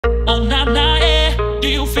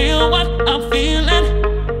you feel what I'm feeling?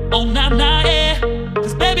 Oh, nah, nah, yeah.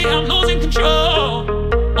 'Cause baby, I'm losing control.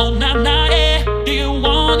 Oh, nah, nah, yeah. Do you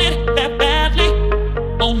want it that badly?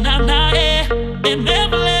 Oh, nah, nah, yeah. And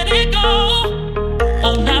never let it go.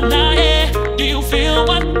 Oh, nah, nah, yeah. Do you feel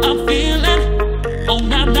what I'm feeling? Oh,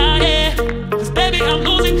 nah, nah, yeah. 'Cause baby, I'm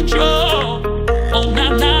losing control. Oh,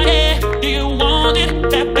 nah, nah, yeah. Do you want it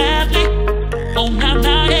that badly? Oh, nah,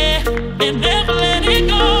 nah, yeah. And never let it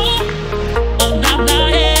go. Oh, nah, nah,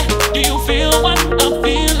 yeah. Do you feel what I'm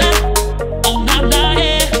feeling? Oh, nah, nah,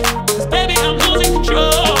 yeah. 'Cause baby, I'm losing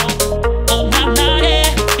control. Oh, nah, nah, yeah.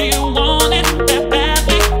 Do you want it that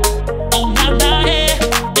badly? Oh, nah, nah,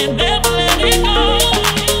 yeah. And never let it go.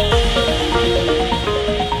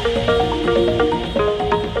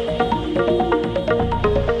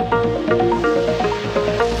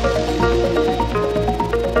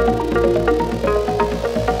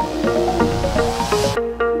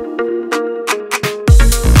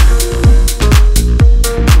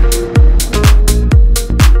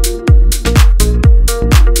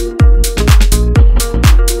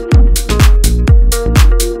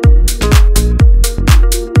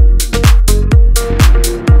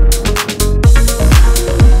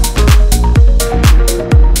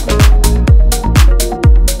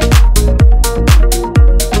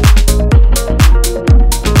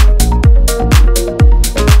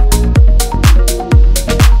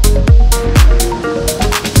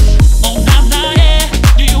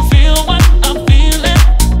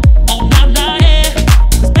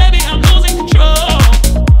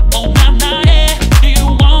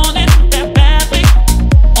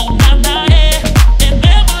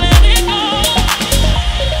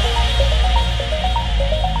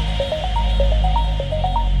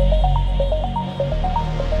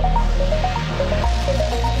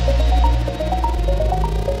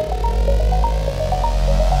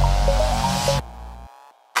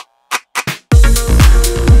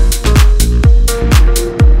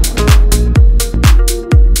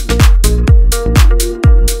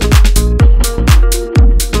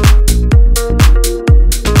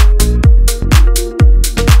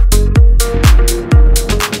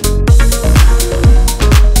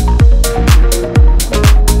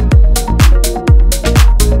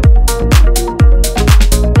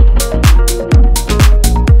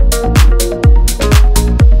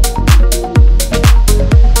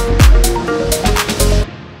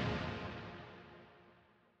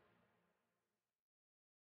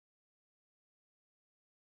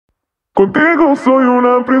 Contigo soy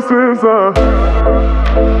una princesa.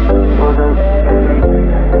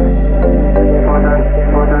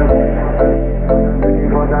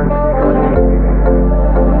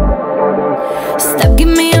 Stop, give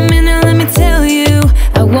me a minute, let me tell you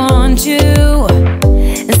I want you.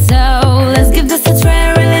 So let's give this a try,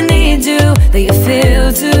 I really need you. Do you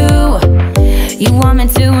feel too? You want me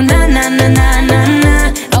to, na na na na na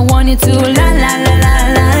na. I want you to, la la la la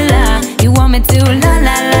la la. You want me to, la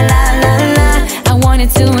la la la la la. I want you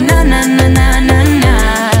to, na na na na na na.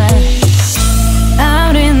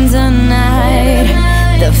 Out in the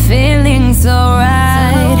night, the feeling's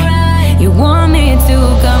alright. You want me to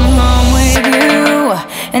come home with you,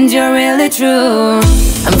 and you're really true.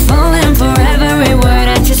 I'm falling for every word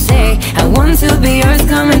that you say. I want to be yours,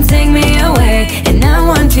 come and take me away. And I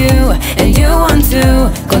want you, and you want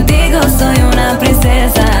to. Contigo soy una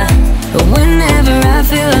princesa. Whenever I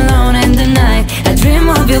feel alone in the night, I dream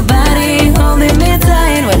of your body holding me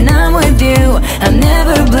tight. When I'm with you, I'm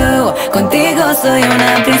never blue. Contigo soy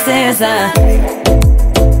una princesa.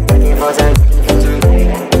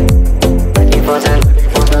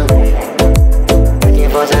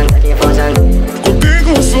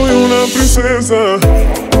 Contigo soy una princesa.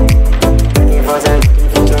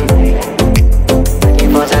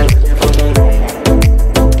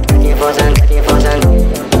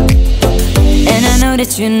 And I know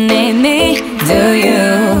that you need me, do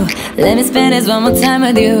you? Let me spend this one more time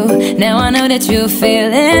with you. Now I know that you're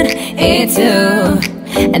feeling it too.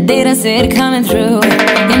 I didn't see it coming through.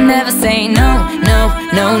 You never say no, no,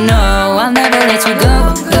 no, no. I'll never let you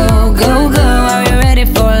go, go, go, go. Are you ready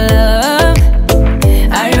for love?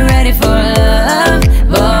 Are you ready for love,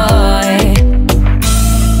 boy?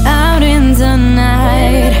 Out in the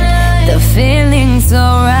night, the feeling's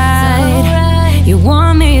alright. You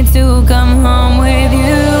want me to come home with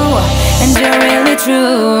you, and you're really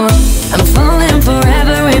true. I'm falling for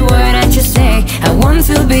every word that you say. I want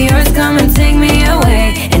to be yours, come and take me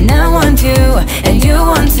away. And I want you, and you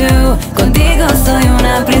want to. Contigo soy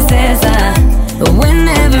una princesa.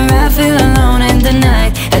 Whenever I feel alone in the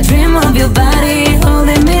night, I dream of your body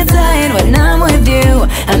holding me tight. When I'm with you,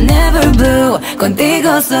 I'm never blue.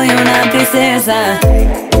 Contigo soy una princesa.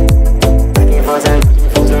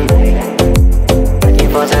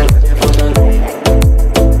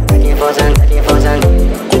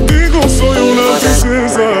 Contigo soy una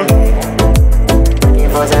princesa.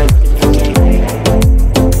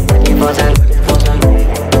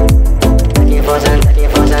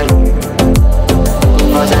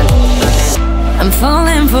 I'm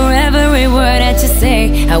falling for every word that you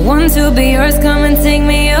say. I want to be yours, come and take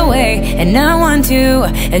me away. And I want you,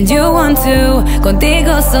 and you want to.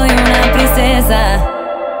 Contigo soy una princesa.